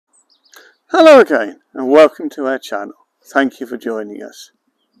Hello again and welcome to our channel. Thank you for joining us.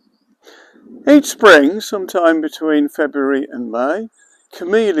 Each spring, sometime between February and May,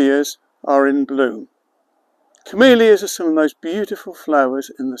 camellias are in bloom. Camellias are some of the most beautiful flowers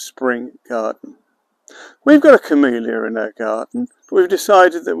in the spring garden. We've got a camellia in our garden, but we've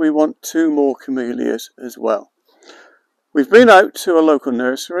decided that we want 2 more camellias as well. We've been out to a local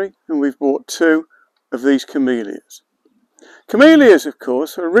nursery and we've bought 2 of these camellias. Camellias, of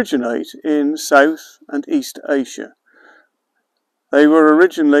course, originate in South and East Asia. They were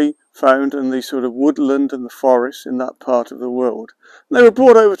originally found in the sort of woodland and the forest in that part of the world. They were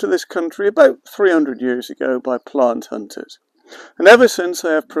brought over to this country about 300 years ago by plant hunters. And ever since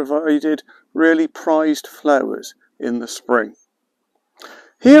they have provided really prized flowers in the spring.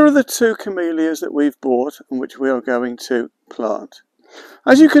 Here are the 2 camellias that we've bought and which we are going to plant.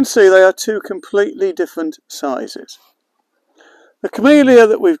 As you can see, they are 2 completely different sizes. The camellia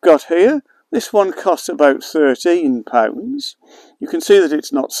that we've got here, this one costs about £13. You can see that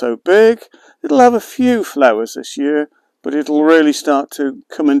it's not so big. It'll have a few flowers this year, but it'll really start to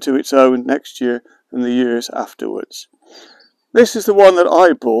come into its own next year and the years afterwards. This is the one that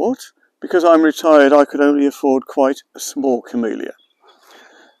I bought. Because I'm retired, I could only afford quite a small camellia.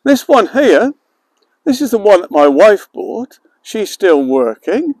 This one here, this is the one that my wife bought. She's still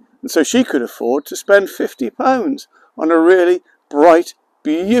working, and so she could afford to spend £50 on a really bright,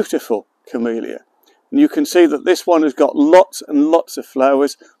 beautiful camellia. And you can see that this one has got lots and lots of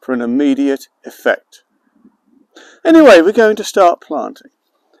flowers for an immediate effect. Anyway, we're going to start planting.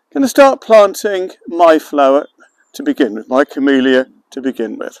 I'm going to start planting my flower to begin with, my camellia to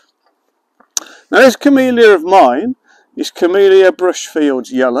begin with. Now this camellia of mine is Camellia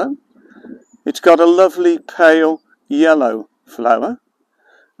Brushfields Yellow. It's got a lovely pale yellow flower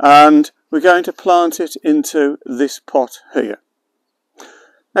and we're going to plant it into this pot here.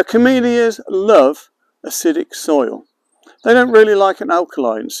 Now camellias love acidic soil. They don't really like an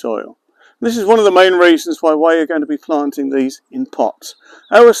alkaline soil. This is one of the main reasons why we're going to be planting these in pots.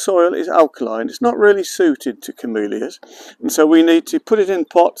 Our soil is alkaline. It's not really suited to camellias, and so we need to put it in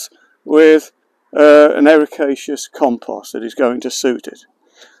pots with an Ericaceous compost that is going to suit it.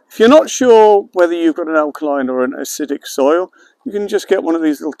 If you're not sure whether you've got an alkaline or an acidic soil, you can just get one of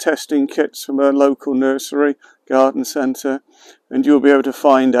these little testing kits from a local nursery, garden centre, and you'll be able to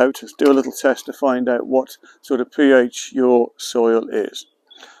find out, do a little test to find out what sort of pH your soil is.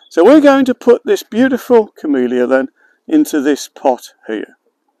 So we're going to put this beautiful camellia then into this pot here.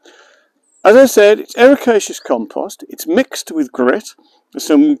 As I said, it's Ericaceous compost. It's mixed with grit. There's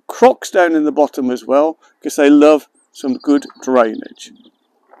some crocks down in the bottom as well because they love some good drainage.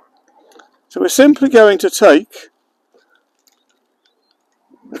 So we're simply going to take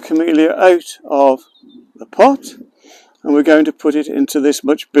the camellia out of the pot and we're going to put it into this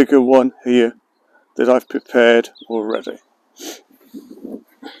much bigger one here that I've prepared already.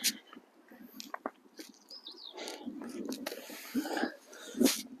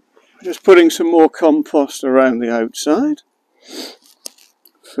 Just putting some more compost around the outside,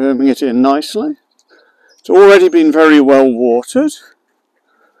 firming it in nicely. It's already been very well watered.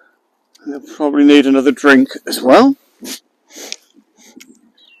 You'll probably need another drink as well.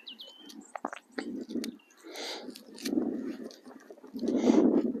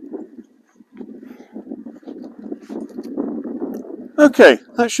 Okay,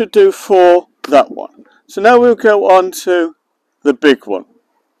 that should do for that one. So now we'll go on to the big one.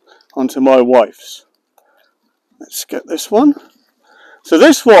 Onto my wife's. Let's get this one. So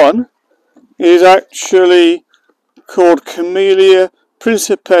this one is actually called Camellia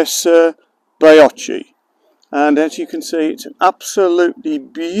Principessa Baciocchi, and as you can see it's an absolutely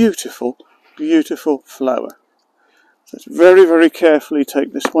beautiful, beautiful flower. So let's very, very carefully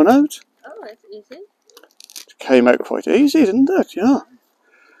take this one out. Oh, that's easy. It came out quite easy, didn't it? Yeah.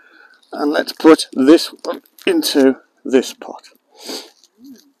 And let's put this one into this pot.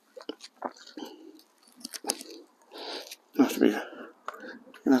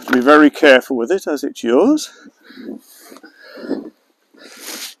 You have to be very careful with it as it's yours.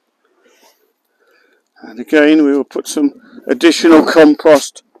 And again we will put some additional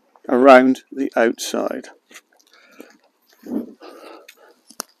compost around the outside.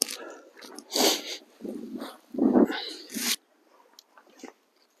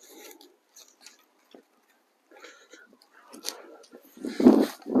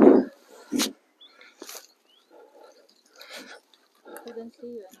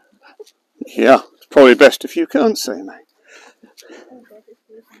 Yeah, it's probably best if you can't see me.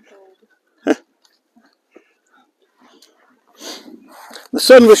 The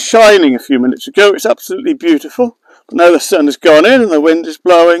sun was shining a few minutes ago. It's absolutely beautiful, Now the sun has gone in and the wind is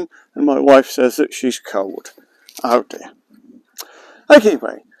blowing, and my wife says that she's cold. Oh dear.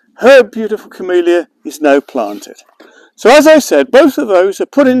 Anyway, her beautiful camellia is now planted. So as I said, both of those are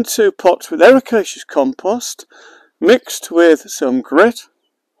put into pots with Ericaceous compost, mixed with some grit,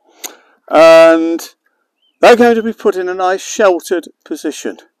 and they're going to be put in a nice sheltered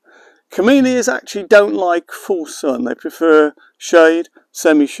position. Camellias actually don't like full sun. They prefer shade,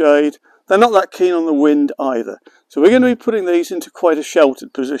 semi-shade. They're not that keen on the wind either. So we're going to be putting these into quite a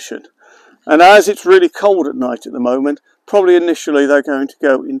sheltered position. And as it's really cold at night at the moment, probably initially they're going to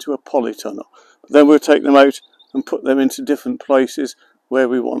go into a polytunnel. But then we'll take them out and put them into different places where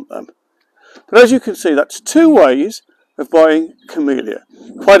we want them. But as you can see, that's two ways of buying camellia.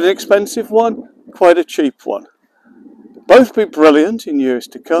 Quite an expensive one, quite a cheap one. Both be brilliant in years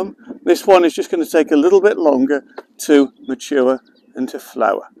to come. This one is just going to take a little bit longer to mature and to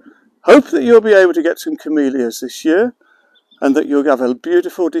flower. Hope that you'll be able to get some camellias this year and that you'll have a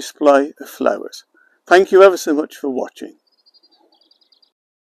beautiful display of flowers. Thank you ever so much for watching.